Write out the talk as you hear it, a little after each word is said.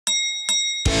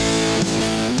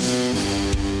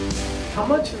How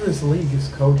much of this league is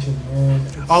coaching, man?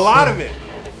 It's a lot of it.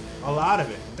 A lot of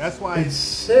it. That's why it's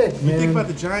sick, man. You think about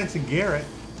the Giants and Garrett,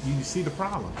 you see the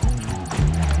problem.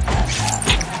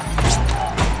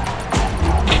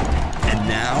 And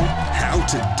now, how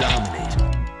to dominate.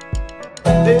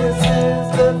 This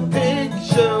is the big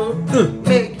show.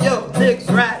 Make your picks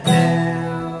right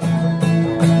now.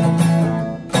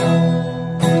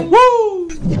 Woo!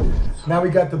 Now we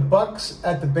got the Bucks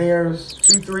at the Bears.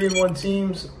 2 3-1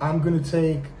 teams. I'm gonna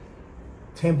take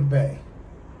Tampa Bay.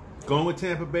 Going with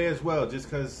Tampa Bay as well, just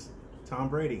because Tom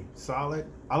Brady, solid.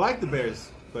 I like the Bears,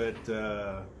 but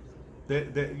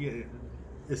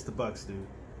it's the Bucks, dude.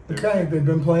 Okay, they've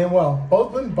been playing well.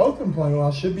 Both been playing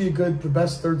well. Should be the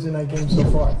best Thursday night game so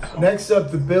far. Next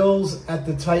up, the Bills at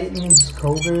the Titans.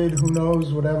 COVID, who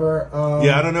knows, whatever.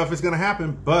 Yeah, I don't know if it's gonna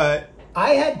happen, but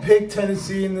I had picked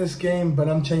Tennessee in this game, but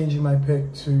I'm changing my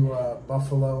pick to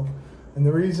Buffalo. And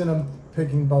the reason I'm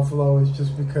picking Buffalo is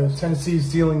just because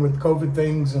Tennessee's dealing with COVID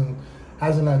things and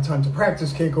hasn't had time to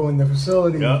practice, can't go in the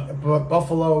facility. Yep. But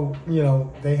Buffalo, you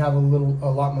know, they have a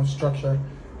lot more structure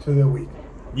to their week.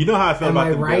 you know how I feel Am about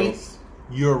I the right? Bills.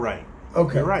 You're right.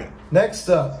 Okay. You're right. Next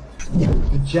up,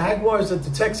 the Jaguars at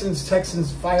the Texans.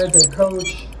 Texans fired their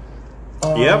coach.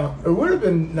 Yep. It would have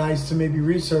been nice to maybe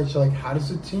research, like, how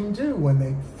does a team do when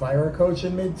they fire a coach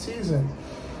in mid-season?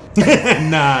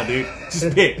 Nah, dude.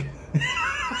 Just pick.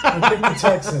 I picked the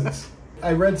Texans.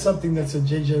 I read something that said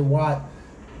J.J. Watt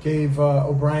gave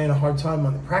O'Brien a hard time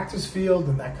on the practice field,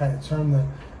 and that kind of turned the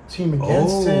team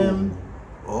against him.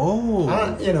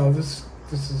 Oh. You know, this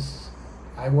is...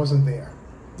 I wasn't there.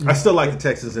 I still like the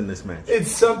Texans in this match. It's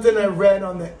something I read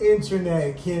on the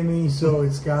internet, Kimmy, so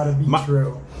it's got to be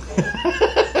true.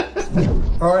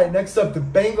 All right, next up, the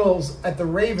Bengals at the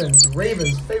Ravens. The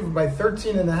Ravens favored by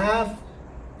 13.5.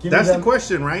 That's the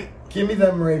question, right? Give me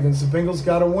them Ravens. The Bengals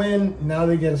got to win. Now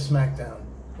they get a smackdown.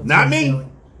 That's Not my me.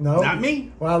 feeling. No? Not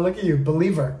me. Wow, look at you.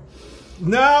 Believer.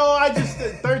 No, I just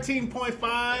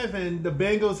 13.5, and the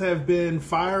Bengals have been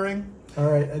firing. All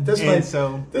right, this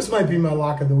might be my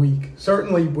lock of the week.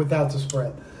 Certainly without the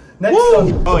spread. Next up,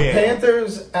 the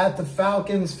Panthers at the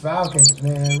Falcons. Falcons,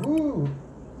 man. Woo.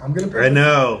 I'm going to pick. I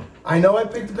know I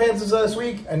picked the Panthers last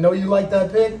week. I know you like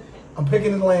that pick. I'm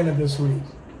picking Atlanta this week.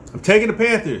 I'm taking the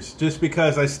Panthers just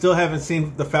because I still haven't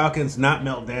seen the Falcons not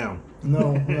melt down.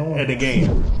 No at the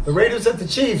game. The Raiders at the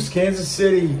Chiefs. Kansas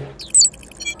City.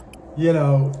 You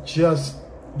know, just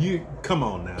come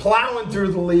on now. Plowing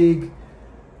through the league.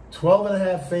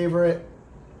 12.5 favorite.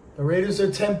 The Raiders are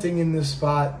tempting in this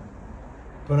spot,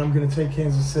 but I'm going to take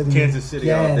Kansas City. Kansas City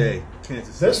all day.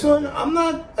 Kansas City. This one, I'm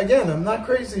not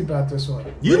crazy about this one.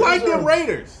 You like them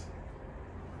Raiders?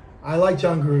 I like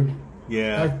John Gruden.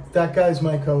 Yeah. That guy's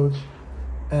my coach.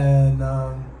 And,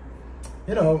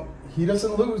 you know, he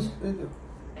doesn't lose.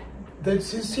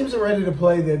 His teams are ready to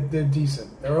play. They're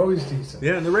decent. They're always decent.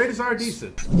 Yeah, and the Raiders are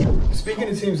decent. Speaking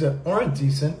of teams that aren't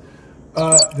decent,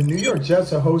 the New York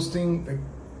Jets are hosting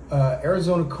the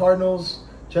Arizona Cardinals.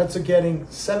 Jets are getting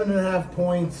 7.5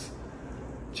 points.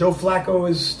 Joe Flacco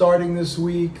is starting this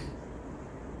week.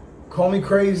 Call me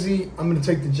crazy. I'm going to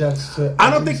take the Jets to... I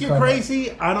don't think you're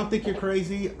crazy.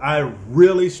 I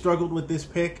really struggled with this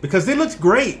pick because they looked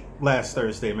great last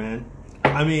Thursday, man.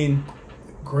 I mean...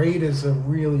 Great is a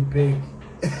really big...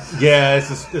 Yeah, it's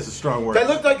a strong word. They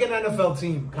looked like an NFL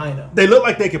team, kind of. They looked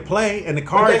like they could play, and the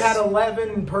Cards... But they had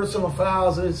 11 personal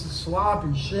fouls. It's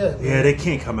sloppy shit. Yeah, they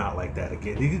can't come out like that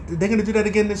again. They're going to do that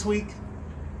again this week?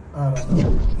 I don't know.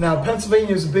 Now,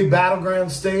 Pennsylvania is a big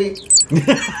battleground state.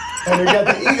 And we got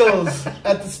the Eagles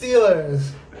at the Steelers.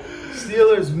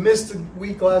 Steelers missed a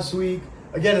week last week.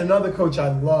 Again, another coach I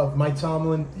love, Mike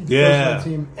Tomlin. He coaches my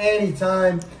team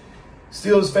anytime.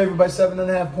 Steelers favored by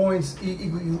 7.5 points.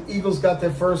 Eagles got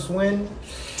their first win.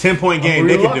 10-point game.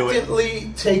 They can do it.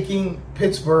 Reluctantly taking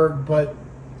Pittsburgh, but...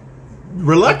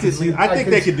 Reluctantly? I think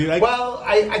they could do it. Well,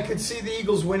 I could see the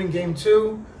Eagles winning game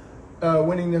 2.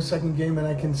 Winning their second game, and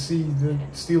I can see the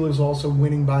Steelers also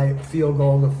winning by a field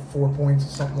goal of 4 points or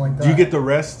something like that. Do you get the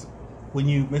rest when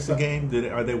you miss a game?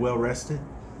 Are they well rested?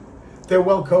 They're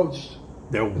well coached.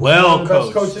 They're well coached. One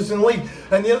of the best coaches in the league.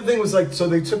 And the other thing was so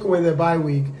they took away their bye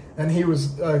week,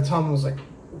 and Tom was like,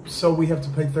 so we have to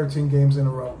play 13 games in a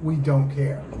row. We don't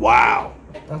care. Wow.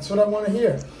 That's what I want to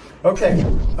hear. Okay,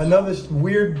 another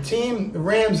weird team, the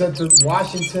Rams at the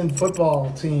Washington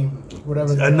football team,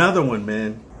 whatever. Another one,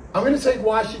 man. I'm going to take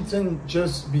Washington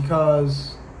just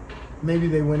because maybe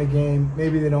they win a game.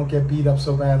 Maybe they don't get beat up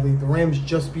so badly. The Rams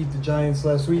just beat the Giants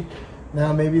last week.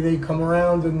 Now maybe they come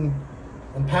around and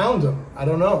pound them. I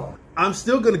don't know. I'm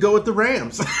still going to go with the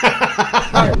Rams.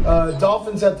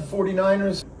 Dolphins at the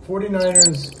 49ers.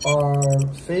 49ers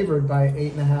are favored by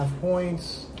 8.5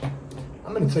 points.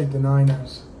 I'm going to take the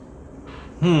Niners.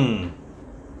 I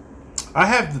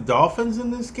have the Dolphins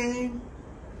in this game.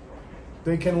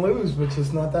 They can lose, but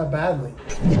just not that badly.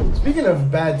 Speaking of a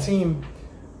bad team,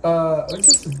 it's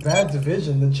just a bad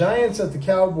division. The Giants at the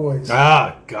Cowboys.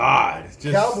 Ah, God.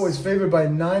 Cowboys favored by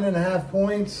 9.5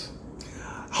 points.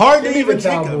 Hard to even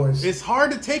take them. Cowboys. It's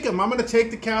hard to take them. I'm going to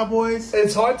take the Cowboys.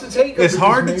 It's hard to take them. It's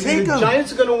hard to take them. The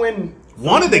Giants are going to win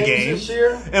one of the games this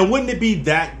year. And wouldn't it be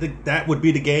that would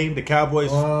be the game? The Cowboys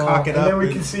cock it up. And then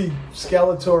we can see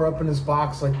Skeletor up in his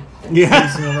box, like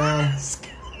pacing around.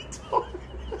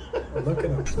 Look at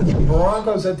him.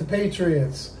 Broncos at the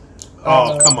Patriots.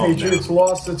 Oh, come on. Patriots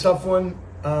lost a tough one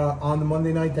on the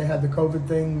Monday night. They had the COVID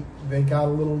thing. They got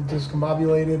a little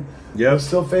discombobulated. Yep. They're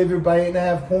still favored by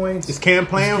 8.5 points. Is Cam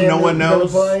playing? No one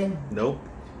knows. Play? Nope.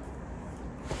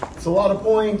 It's a lot of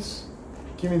points.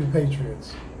 Give me the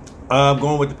Patriots. I'm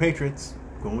going with the Patriots.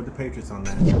 Going with the Patriots on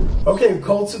that. Okay, the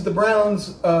Colts at the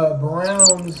Browns.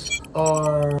 Browns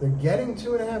are getting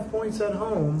 2.5 points at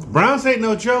home. Browns ain't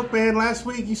no joke, man. Last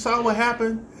week you saw what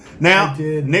happened. Now, I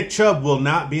did. Nick Chubb will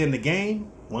not be in the game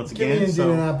once Give again. me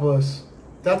Indianapolis.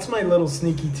 That's my little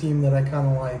sneaky team that I kind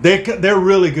of like. They're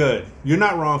really good. You're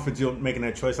not wrong for making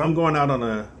that choice. I'm going out on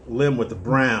a limb with the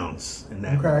Browns in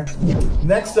that. Okay.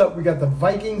 Next up, we got the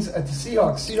Vikings at the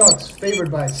Seahawks. Seahawks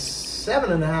favored by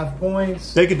 7.5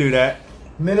 points. They could do that.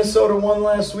 Minnesota won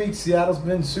last week. Seattle's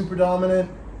been super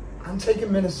dominant. I'm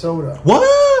taking Minnesota.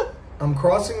 What? I'm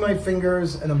crossing my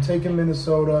fingers and I'm taking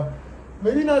Minnesota.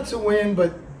 Maybe not to win,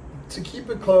 but to keep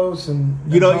it close. And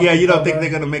you don't think they're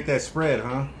going to make that spread,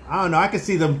 huh? I don't know. I can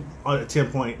see them on a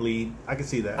 10-point lead. I can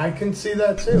see that. I can see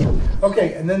that too.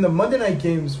 Okay, and then the Monday night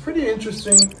game is pretty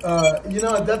interesting.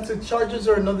 That's the Chargers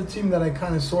are another team that I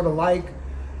kind of sort of like.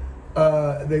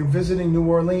 They're visiting New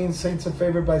Orleans. Saints are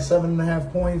favored by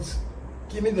 7.5 points.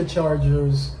 Give me the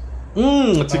Chargers.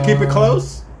 To keep it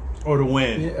close or to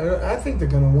win? Yeah, I think they're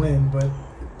going to win, but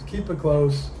to keep it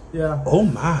close, yeah. Oh,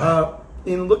 my.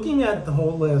 In looking at the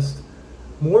whole list,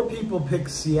 more people pick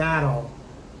Seattle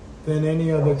than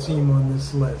any other team on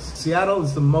this list. Seattle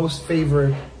is the most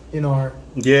favorite in our...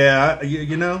 Yeah,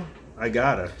 I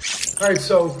gotta. All right,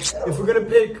 so if we're going to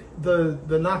pick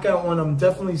the knockout one, I'm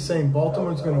definitely saying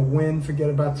Baltimore's going to win. Forget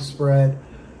about the spread.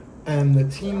 And the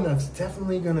team that's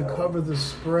definitely going to cover the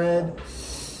spread...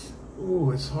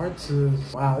 Ooh, it's hard to...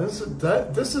 Wow,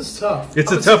 this is tough.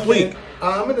 It's a tough week.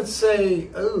 I'm going to say,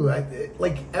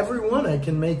 like every one I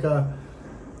can make a...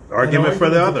 Argument for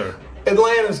the other.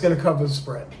 Atlanta's going to cover the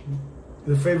spread.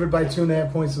 They're favored by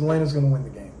 2.5 points. Atlanta's going to win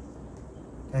the game.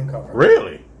 And cover.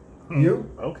 Really? You?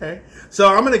 Okay. So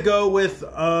I'm going to go with,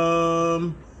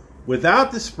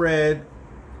 without the spread,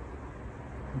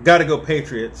 got to go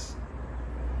Patriots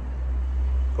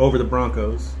over the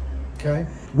Broncos. Okay.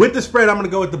 With the spread, I'm going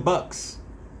to go with the Bucks.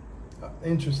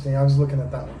 Interesting. I was looking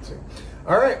at that one too.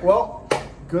 All right. Well,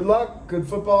 good luck. Good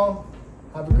football.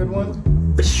 Have a good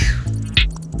one.